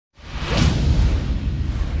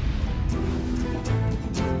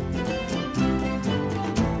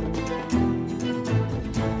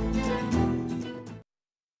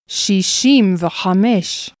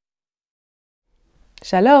65.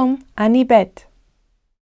 שלום, אני בית.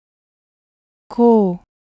 כה,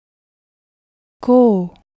 כה,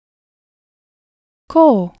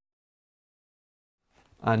 כה.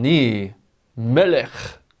 אני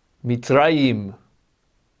מלך מצרים.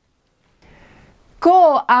 כה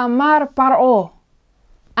אמר פרעה,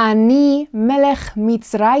 אני מלך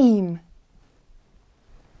מצרים.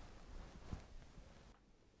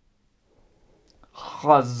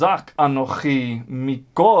 חזק אנוכי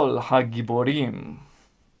מכל הגיבורים.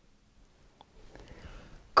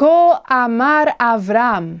 כה אמר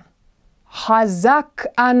אברהם, חזק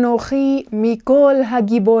אנוכי מכל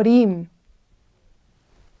הגיבורים.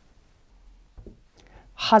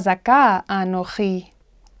 חזקה אנוכי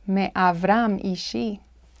מאברהם אישי.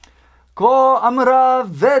 כה אמרה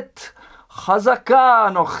בית, חזקה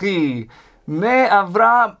אנוכי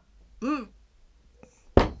מאברהם.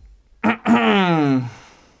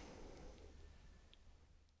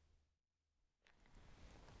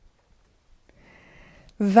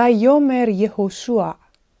 ויאמר יהושע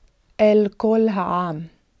אל כל העם,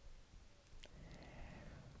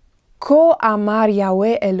 כה אמר יהוה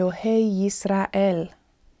אלוהי ישראל,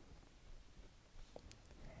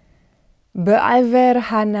 בעבר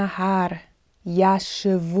הנהר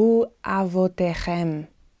ישבו אבותיכם.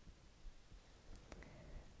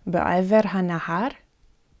 בעבר הנהר?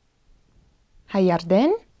 הירדן?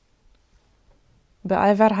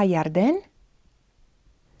 בעבר הירדן?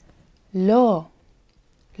 לא,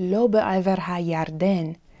 לא בעבר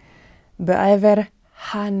הירדן, בעבר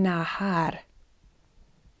הנהר.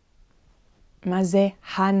 מה זה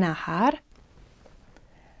הנהר?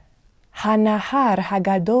 הנהר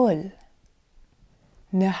הגדול,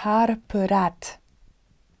 נהר פרת.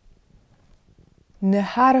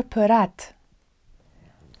 נהר פרת,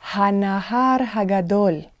 הנהר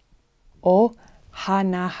הגדול, או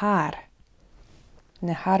הנהר,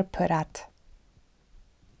 נהר פרת.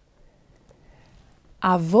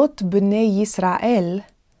 אבות בני ישראל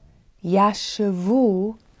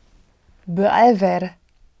ישבו בעבר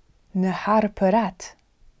נהר פרת,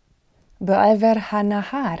 בעבר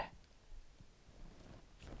הנהר.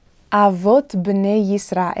 אבות בני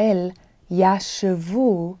ישראל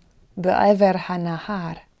ישבו בעבר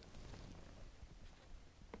הנהר.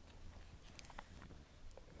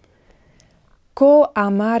 כה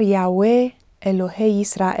אמר יהוה אלוהי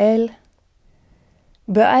ישראל,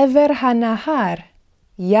 בעבר הנהר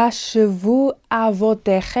ישבו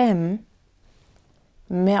אבותיכם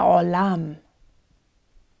מעולם.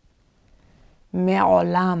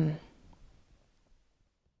 מעולם.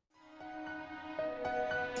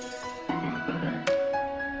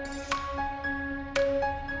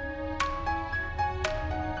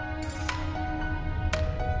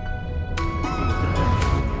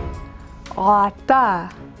 עתה,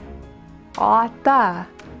 עתה,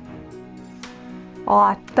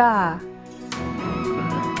 עתה.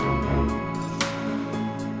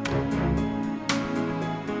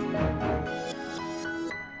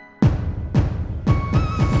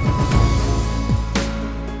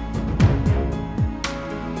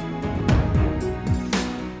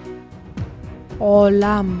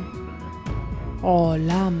 עולם,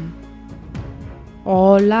 עולם,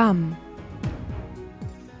 עולם.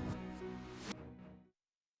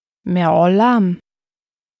 מעולם,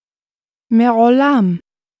 מעולם,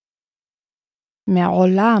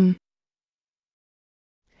 מעולם.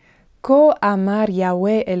 כה אמר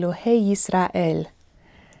יהוה אלוהי ישראל,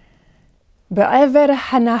 בעבר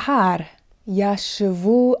הנהר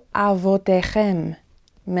ישבו אבותיכם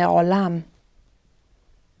מעולם.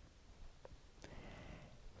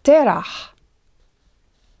 תרח,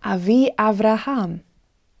 אבי אברהם,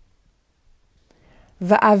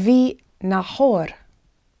 ואבי נחור.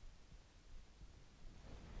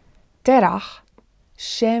 תרח,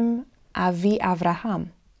 שם אבי אברהם.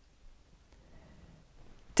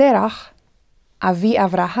 תרח, אבי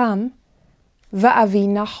אברהם, ואבי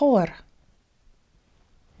נחור.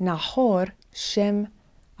 נחור, שם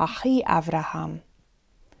אחי אברהם.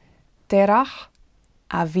 תרח,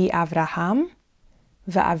 אבי אברהם,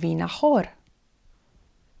 ואבי נחור.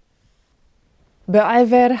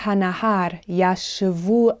 בעבר הנהר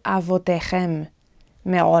ישבו אבותיכם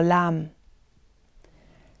מעולם.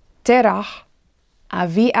 תרח,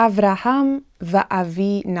 אבי אברהם,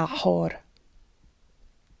 ואבי נחור.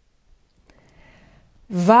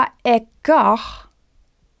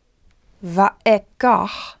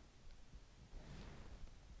 ואקח,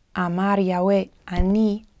 אמר יהוה,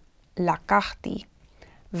 אני לקחתי,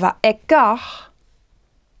 ואקח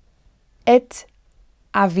את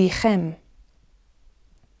אביכם,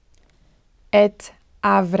 את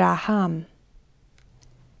אברהם,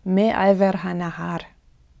 מעבר הנהר.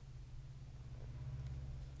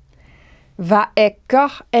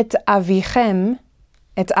 ואקח את אביכם,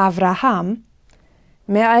 את אברהם,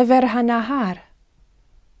 מעבר הנהר,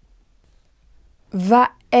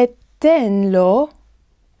 ואתן לו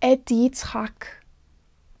את יצחק.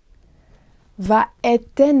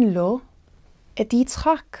 ואתן לו את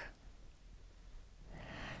יצחק.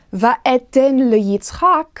 ואתן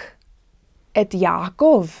ליצחק את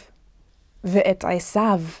יעקב ואת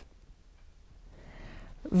עשיו.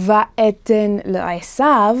 ואתן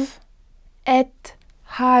לעשיו את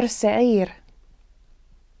הר שעיר.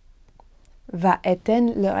 ואתן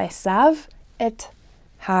לעשיו את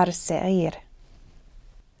הר שעיר.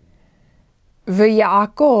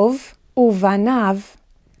 ויעקב ובניו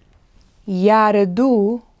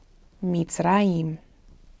ירדו מצרים.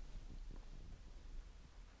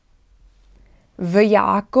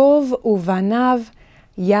 ויעקב ובניו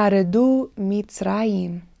ירדו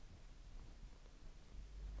מצרים.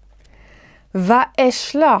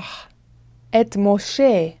 ואשלח את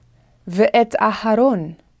משה ואת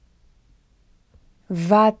אהרון,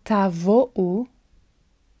 ותבואו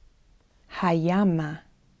הימה.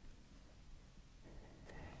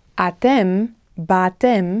 אתם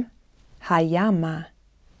באתם הימה,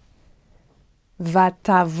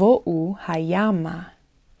 ותבואו הימה.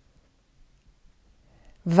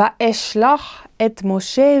 ואשלח את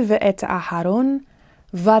משה ואת אהרון,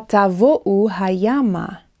 ותבואו הימה.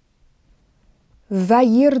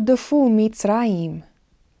 וירדפו מצרים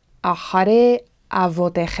אחרי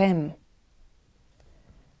אבותיכם,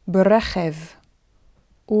 ברכב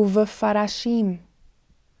ובפרשים,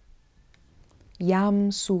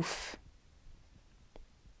 ים סוף.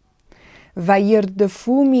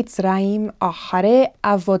 וירדפו מצרים אחרי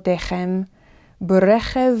אבותיכם,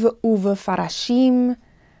 ברכב ובפרשים,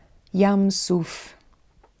 ים סוף.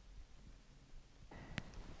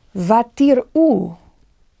 ותראו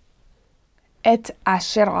את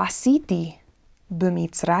אשר עשיתי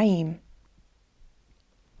במצרים.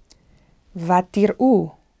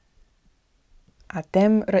 ותראו,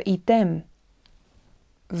 אתם ראיתם,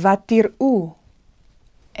 ותראו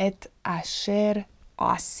את אשר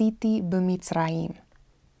עשיתי במצרים.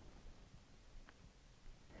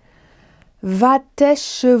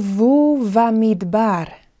 ותשבו במדבר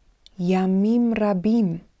ימים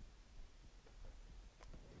רבים.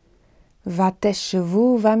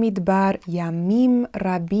 ותשבו במדבר ימים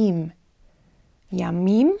רבים.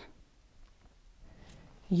 ימים?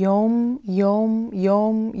 יום, יום,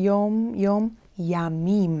 יום, יום, יום,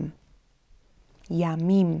 ימים.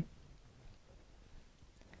 ימים.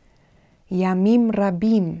 ימים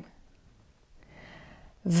רבים.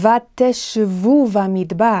 ותשבו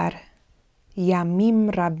במדבר ימים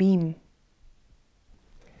רבים.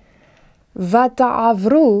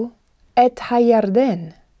 ותעברו את הירדן,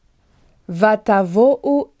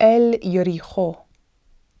 ותבואו אל יריחו.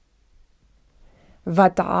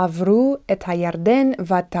 ותעברו את הירדן,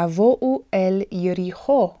 ותבואו אל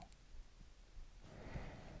יריחו.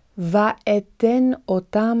 ואתן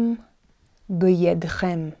אותם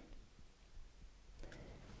בידכם.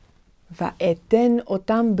 ואתן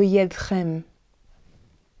אותם בידכם.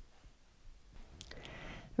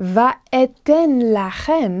 ואתן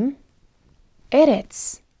לכם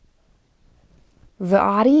ארץ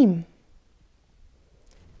וערים.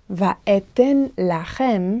 ואתן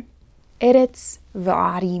לכם ארץ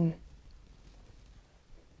וערים.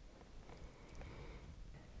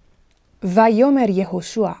 ויאמר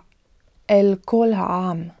יהושע אל כל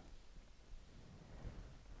העם,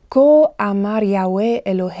 כה אמר יהוה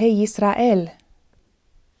אלוהי ישראל,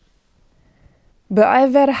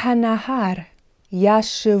 בעבר הנהר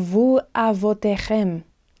ישבו אבותיכם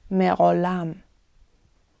מעולם.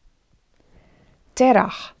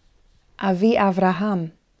 תרח, אבי אברהם,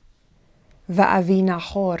 ואבי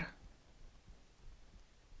נחור.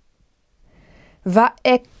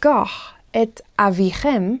 ואקח את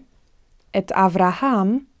אביכם, את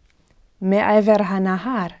אברהם, מעבר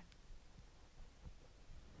הנהר.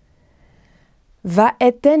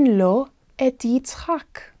 ואתן לו את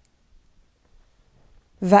יצחק.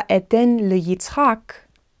 ואתן ליצחק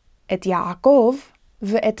את יעקב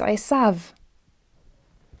ואת עשיו.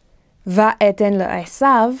 ואתן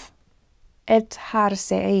לעשיו את הר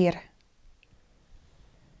שעיר.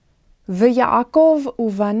 ויעקב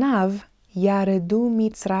ובניו ירדו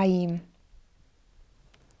מצרים.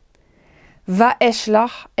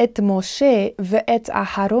 ואשלח את משה ואת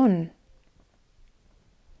אהרון.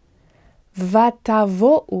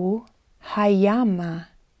 ותבואו הימה.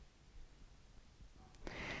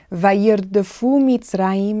 וירדפו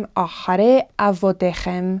מצרים אחרי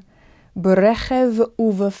אבותיכם, ברכב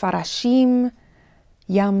ובפרשים,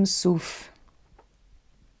 ים סוף.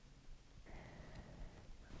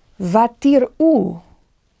 ותראו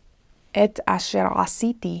את אשר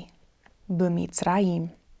עשיתי במצרים.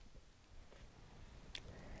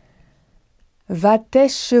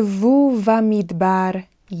 ותשבו במדבר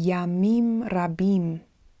ימים רבים.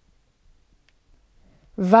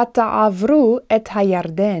 ותעברו את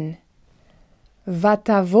הירדן,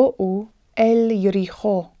 ותבואו אל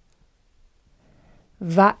יריחו,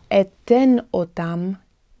 ואתן אותם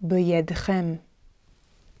בידכם.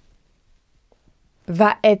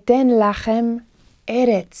 ואתן לכם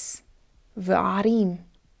ארץ וערים.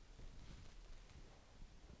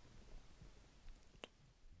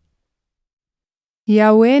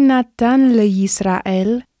 יהוה נתן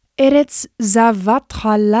לישראל ארץ זבת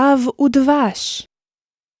חלב ודבש.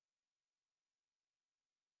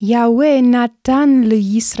 יהוה נתן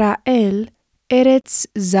לישראל ארץ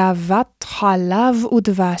זבת חלב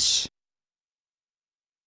ודבש.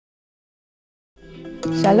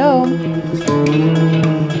 שלום.